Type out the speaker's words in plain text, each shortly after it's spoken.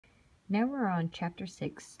Now we're on Chapter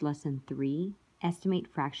 6, Lesson 3, Estimate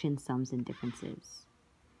Fractions, Sums, and Differences.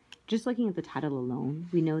 Just looking at the title alone,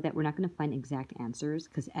 we know that we're not going to find exact answers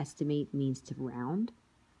because estimate means to round.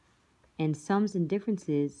 And sums and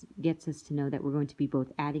differences gets us to know that we're going to be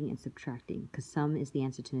both adding and subtracting because sum is the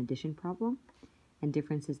answer to an addition problem and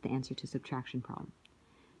difference is the answer to subtraction problem.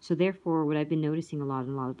 So therefore, what I've been noticing a lot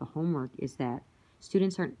of the homework is that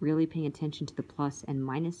students aren't really paying attention to the plus and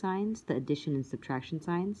minus signs, the addition and subtraction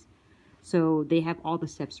signs. So they have all the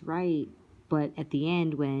steps right, but at the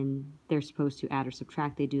end when they're supposed to add or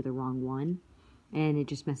subtract, they do the wrong one, and it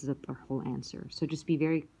just messes up their whole answer. So just be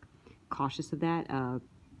very cautious of that.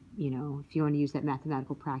 If you want to use that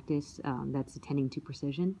mathematical practice, that's attending to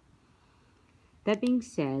precision. That being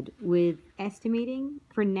said, with estimating,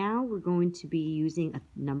 for now we're going to be using a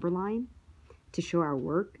number line to show our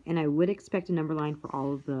work, and I would expect a number line for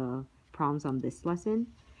all of the problems on this lesson.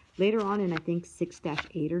 Later on in I think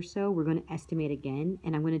 6-8 or so, we're going to estimate again,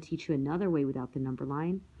 and I'm going to teach you another way without the number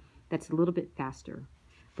line that's a little bit faster.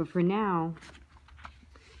 But for now,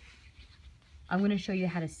 I'm going to show you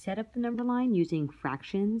how to set up the number line using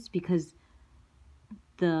fractions because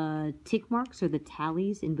the tick marks or the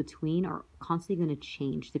tallies in between are constantly going to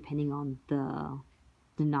change depending on the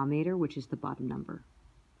denominator, which is the bottom number.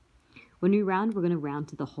 When we round, we're going to round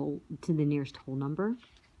to the nearest whole number.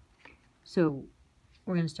 So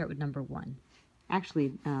we're going to start with number 1.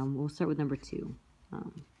 Actually, we'll start with number 2.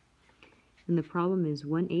 And the problem is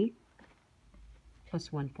 1/8 plus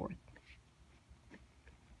 1/4.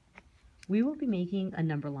 We will be making a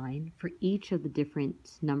number line for each of the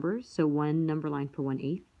different numbers. So one number line for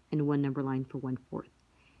 1/8 and one number line for 1/4.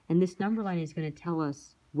 And this number line is going to tell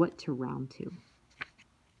us what to round to.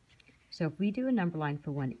 So if we do a number line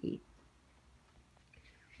for 1/8,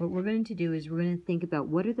 what we're going to do is we're going to think about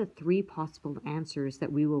what are the 3 possible answers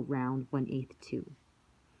that we will round 1/8 to.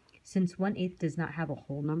 Since 1/8 does not have a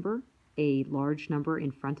whole number, a large number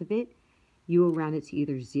in front of it, you will round it to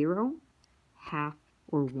either 0, half,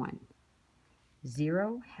 or 1.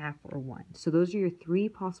 0, half, or 1. So those are your 3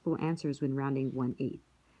 possible answers when rounding 1/8.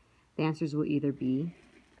 The answers will either be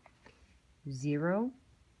 0,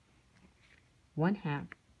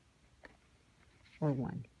 1/2, or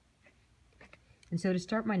 1. And so to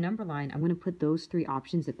start my number line, I'm going to put those 3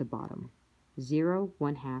 options at the bottom. 0,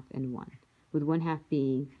 1/2, and 1. With 1/2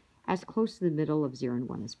 being as close to the middle of 0 and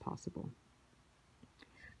 1 as possible.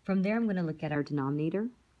 From there, I'm going to look at our denominator.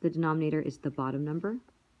 The denominator is the bottom number.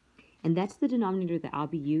 And that's the denominator that I'll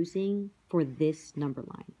be using for this number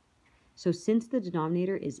line. So since the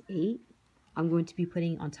denominator is 8, I'm going to be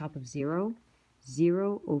putting on top of 0,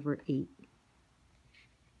 0 over 8.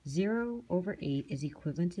 0 over 8 is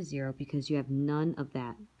equivalent to 0 because you have none of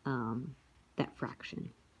that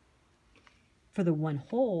fraction. For the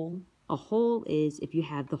 1/2, a whole is if you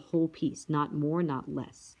have the whole piece, not more, not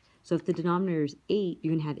less. So if the denominator is 8,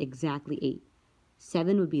 you're going to have exactly 8.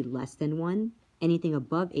 7 would be less than 1. Anything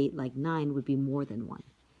above 8, like 9, would be more than 1.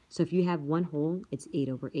 So if you have 1/2, it's 8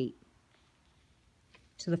 over 8.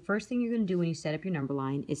 So the first thing you're going to do when you set up your number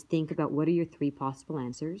line is think about what are your 3 possible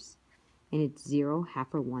answers. And it's 0,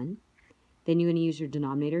 half, or 1. Then you're going to use your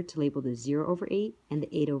denominator to label the 0 over 8 and the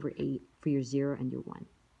 8 over 8 for your 0 and your 1.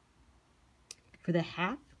 For the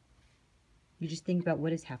half, you just think about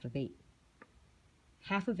what is half of 8.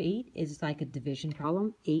 Half of 8 is like a division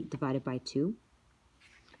problem, 8 divided by 2.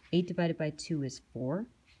 8 divided by 2 is 4,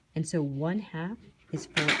 and so 1/2 is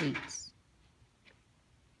 4/8.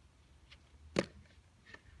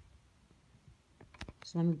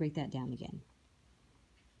 So let me break that down again.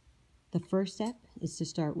 The first step is to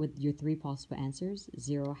start with your 3 possible answers,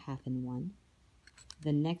 0, half, and 1.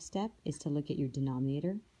 The next step is to look at your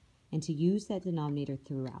denominator and to use that denominator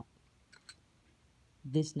throughout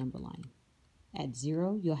this number line. At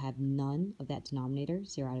 0, you'll have none of that denominator,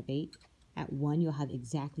 0 out of 8. At 1, you'll have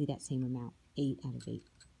exactly that same amount, 8 out of 8.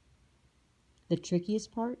 The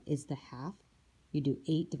trickiest part is the half. You do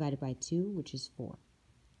 8 divided by 2, which is 4.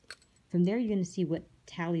 From there, you're going to see what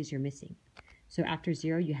tallies you're missing. So after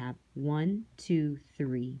 0, you have 1, 2,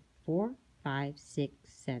 3, 4, 5, 6,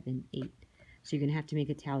 7, 8. So you're going to have to make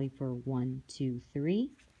a tally for 1, 2,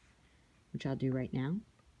 3, which I'll do right now.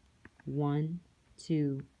 1,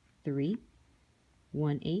 2, 3,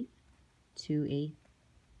 1/8, 2/8,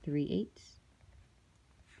 3/8.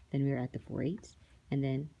 Then we're at the 4/8, and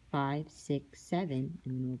then 5, 6, 7,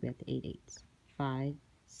 and then we'll be at the 8/8. 5,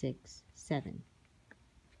 6, 7.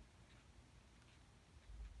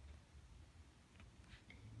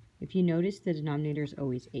 If you notice, the denominator is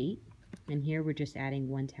always 8, and here we're just adding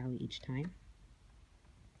 1 tally each time.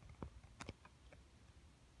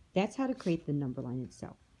 That's how to create the number line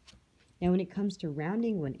itself. Now when it comes to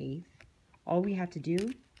rounding 1/8, all we have to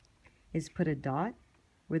do is put a dot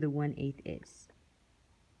where the 1/8 is.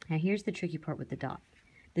 Now here's the tricky part with the dot.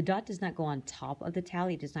 The dot does not go on top of the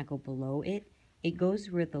tally, it does not go below it. It goes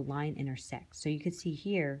where the line intersects. So you can see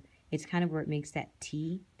here, it's kind of where it makes that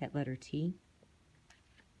T, that letter T.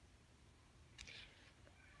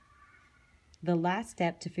 The last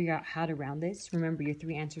step to figure out how to round this, remember your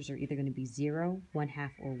three answers are either going to be 0,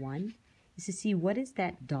 1/2, or 1, is to see what is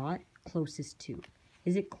that dot closest to.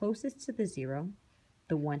 Is it closest to the 0,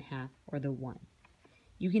 the 1/2, or the 1?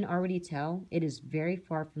 You can already tell it is very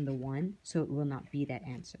far from the 1, so it will not be that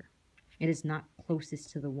answer. It is not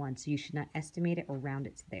closest to the 1, so you should not estimate it or round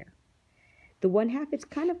it to there. The 1/2 it's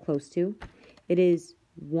kind of close to. It is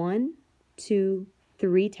 1, 2,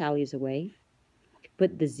 3 tallies away,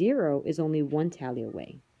 but the 0 is only 1 tally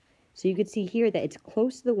away. So you could see here that it's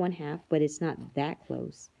close to the 1/2, but it's not that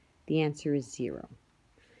close. The answer is 0.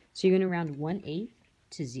 So you're going to round 1/8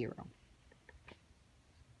 to 0.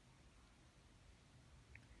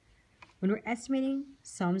 When we're estimating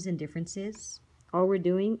sums and differences, all we're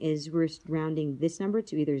doing is we're rounding this number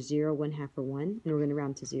to either 0, 1/2, or 1, and we're going to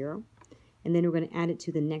round to 0. And then we're going to add it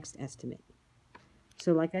to the next estimate.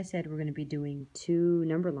 So like I said, we're going to be doing 2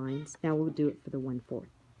 number lines. Now we'll do it for the 1/4.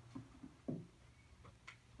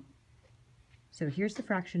 So here's the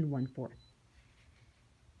fraction 1/4.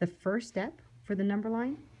 The first step for the number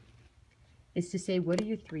line is to say, what are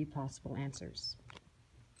your 3 possible answers?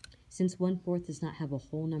 Since 1/4 does not have a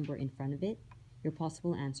whole number in front of it, your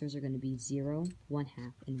possible answers are going to be 0,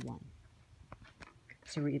 1/2, and 1.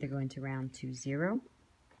 So we're either going to round to 0,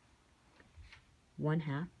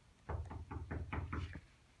 1/2,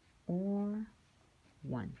 or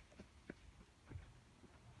 1.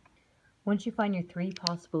 Once you find your 3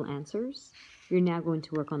 possible answers, you're now going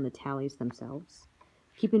to work on the tallies themselves.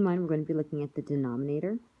 Keep in mind we're going to be looking at the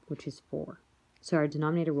denominator, which is 4. So our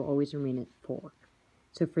denominator will always remain at 4.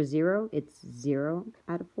 So for 0, it's 0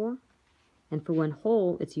 out of 4. And for 1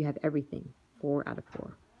 whole, it's you have everything, 4 out of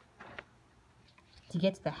 4. To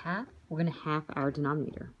get to the half, we're going to half our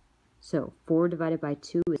denominator. So 4 divided by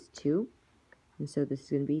 2 is 2. And so this is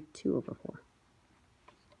going to be 2 over 4.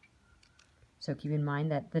 So keep in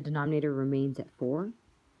mind that the denominator remains at 4.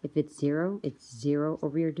 If it's 0, it's 0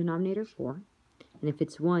 over your denominator, 4. And if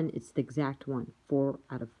it's 1, it's the exact 1, 4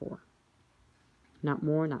 out of 4. Not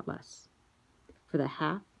more, not less. For the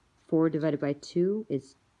half, 4 divided by 2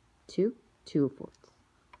 is 2, 2/4.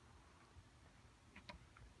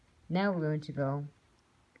 Now we're going to go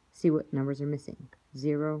see what numbers are missing.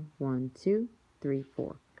 0, 1, 2, 3,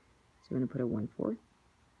 4. So we're going to put a 1/4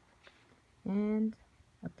 and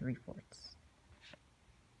a 3/4.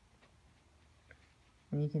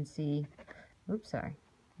 And you can see, oops, sorry,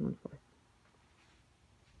 1/4.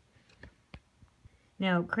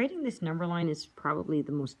 Now, creating this number line is probably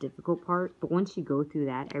the most difficult part, but once you go through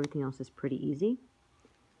that, everything else is pretty easy.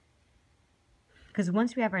 Because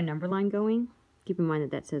once we have our number line going, keep in mind that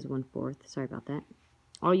that says 1/4, sorry about that.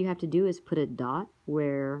 All you have to do is put a dot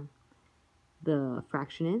where the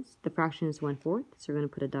fraction is. The fraction is 1/4, so we're going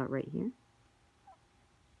to put a dot right here.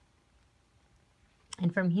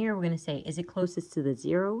 And from here, we're going to say, is it closest to the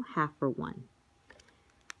 0, half, or 1?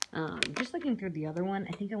 Just looking through the other one,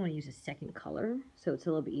 I think I want to use a second color, so it's a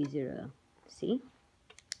little bit easier to see.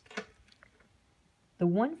 The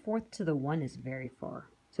 1/4 to the 1 is very far,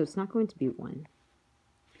 so it's not going to be 1.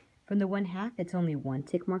 From the 1/2, it's only 1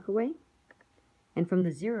 tick mark away. And from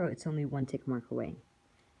the 0, it's only 1 tick mark away.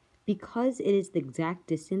 Because it is the exact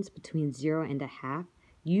distance between 0 and a half,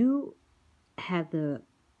 you have the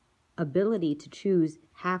ability to choose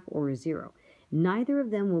half or a 0. Neither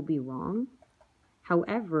of them will be wrong.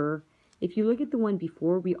 However, if you look at the one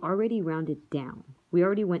before, we already rounded down. We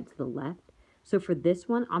already went to the left. So for this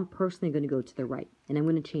one, I'm personally going to go to the right. And I'm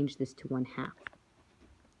going to change this to 1/2.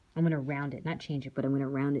 I'm going to round it, not change it, but I'm going to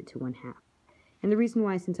round it to 1/2. And the reason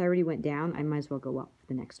why, since I already went down, I might as well go up for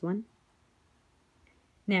the next one.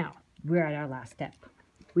 Now, we're at our last step.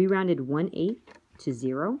 We rounded 1/8 to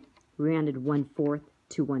 0. We rounded 1/4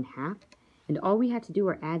 to 1/2. And all we had to do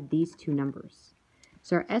are add these two numbers.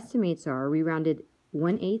 So our estimates are, we rounded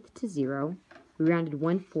 1/8 to 0. We rounded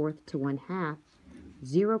 1/4 to 1/2.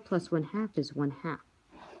 0 plus 1/2 is 1/2.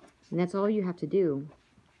 And that's all you have to do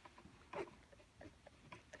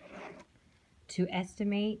to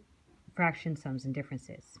estimate fraction sums and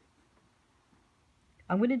differences.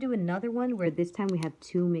 I'm going to do another one where this time we have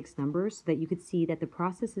 2 mixed numbers so that you could see that the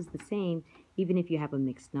process is the same even if you have a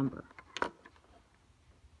mixed number.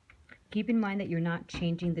 Keep in mind that you're not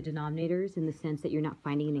changing the denominators in the sense that you're not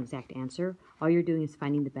finding an exact answer. All you're doing is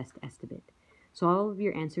finding the best estimate. So all of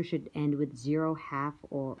your answers should end with 0, half,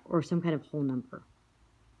 or some kind of whole number.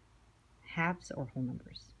 Halves or whole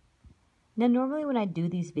numbers. Now normally when I do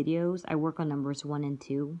these videos, I work on numbers 1 and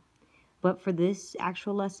 2. But for this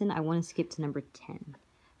actual lesson, I want to skip to number 10.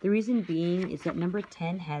 The reason being is that number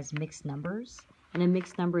 10 has mixed numbers. And a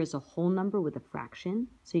mixed number is a whole number with a fraction.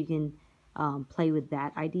 So you can play with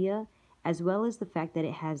that idea, as well as the fact that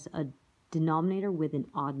it has a denominator with an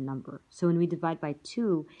odd number. So when we divide by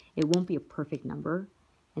 2, it won't be a perfect number.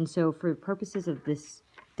 And so for purposes of this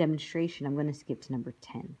demonstration, I'm going to skip to number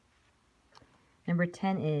 10. Number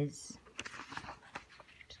 10 is,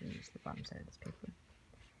 actually use the bottom side of this paper,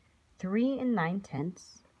 3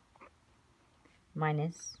 9/10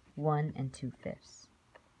 minus 1 2/5.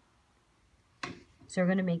 So we're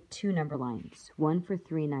going to make two number lines, one for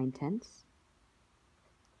 3 9/10.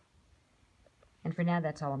 And for now,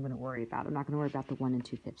 that's all I'm going to worry about. I'm not going to worry about the 1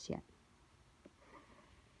 2/5 yet.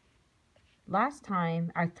 Last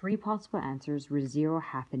time, our three possible answers were 0,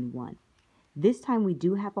 half, and 1. This time, we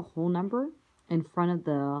do have a whole number in front of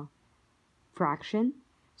the fraction.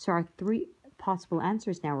 So our three possible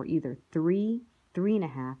answers now are either 3, 3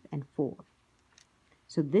 1/2, and 4.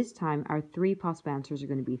 So this time, our three possible answers are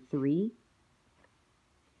going to be 3,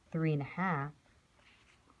 3 1/2,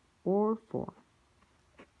 or 4.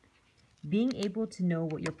 Being able to know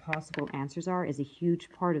what your possible answers are is a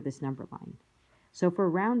huge part of this number line. So for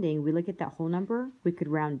rounding, we look at that whole number, we could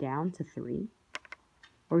round down to 3,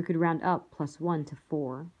 or we could round up plus 1 to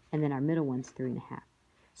 4, and then our middle one's 3 1/2.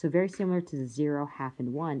 So very similar to the 0, half,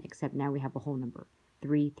 and 1, except now we have a whole number,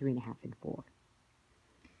 3, 3 1/2, and 4.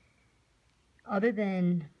 Other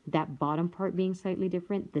than that bottom part being slightly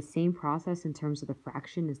different, the same process in terms of the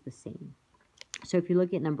fraction is the same. So if you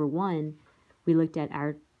look at number 1, we looked at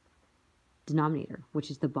our denominator, which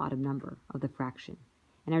is the bottom number of the fraction.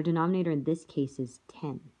 And our denominator in this case is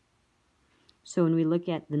 10. So when we look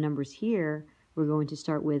at the numbers here, we're going to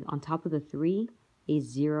start with, on top of the 3, a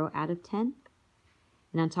 0 out of 10.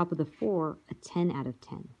 And on top of the 4, a 10 out of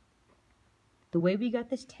 10. The way we got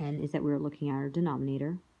this 10 is that we were looking at our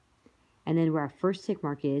denominator. And then where our first tick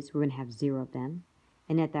mark is, we're going to have 0 of them.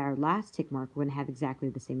 And at our last tick mark, we're going to have exactly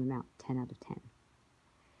the same amount, 10 out of 10.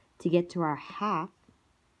 To get to our half,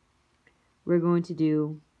 we're going to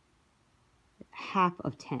do half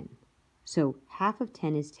of 10. So half of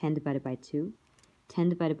 10 is 10 divided by 2. 10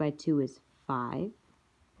 divided by 2 is 5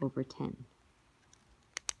 over 10.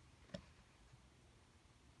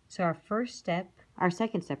 So our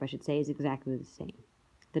second step, I should say, is exactly the same.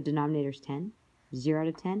 The denominator is 10. 0 out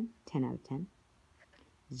of 10, 10 out of 10.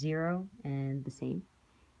 0 and the same.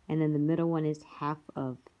 And then the middle one is half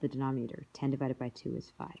of the denominator. 10 divided by 2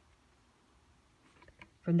 is 5.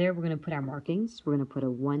 From there, we're going to put our markings. We're going to put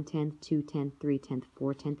a 1/10, 2/10, 3/10,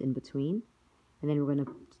 4/10 in between. And then we're going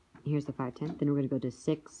to, here's the 5/10. Then we're going to go to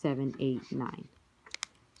 6, 7, 8, 9.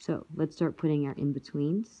 So let's start putting our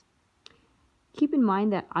in-betweens. Keep in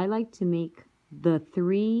mind that I like to make the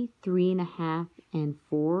 3, 3 1/2, and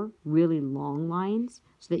 4 really long lines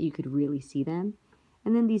so that you could really see them.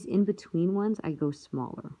 And then these in-between ones, I go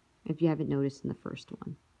smaller, if you haven't noticed in the first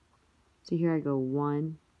one. So here I go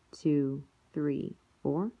 1, 2, 3,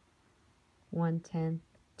 4. 1/10,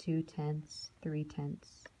 2/10, 3/10,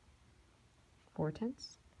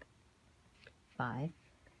 4/10, 5.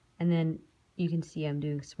 And then you can see I'm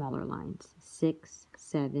doing smaller lines. 6,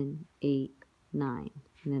 7, 8, 9.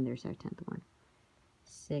 And then there's our 10th one.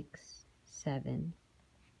 6, 7,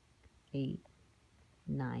 8,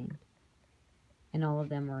 9. And all of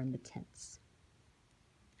them are in the tenths.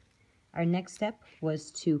 Our next step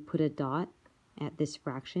was to put a dot at this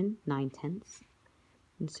fraction, 9/10.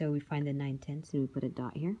 And so we find the 9/10 and we put a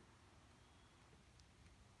dot here.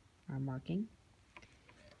 Our marking.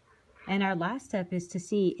 And our last step is to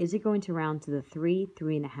see, is it going to round to the 3,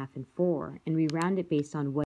 3 1/2, and 4? And we round it based on what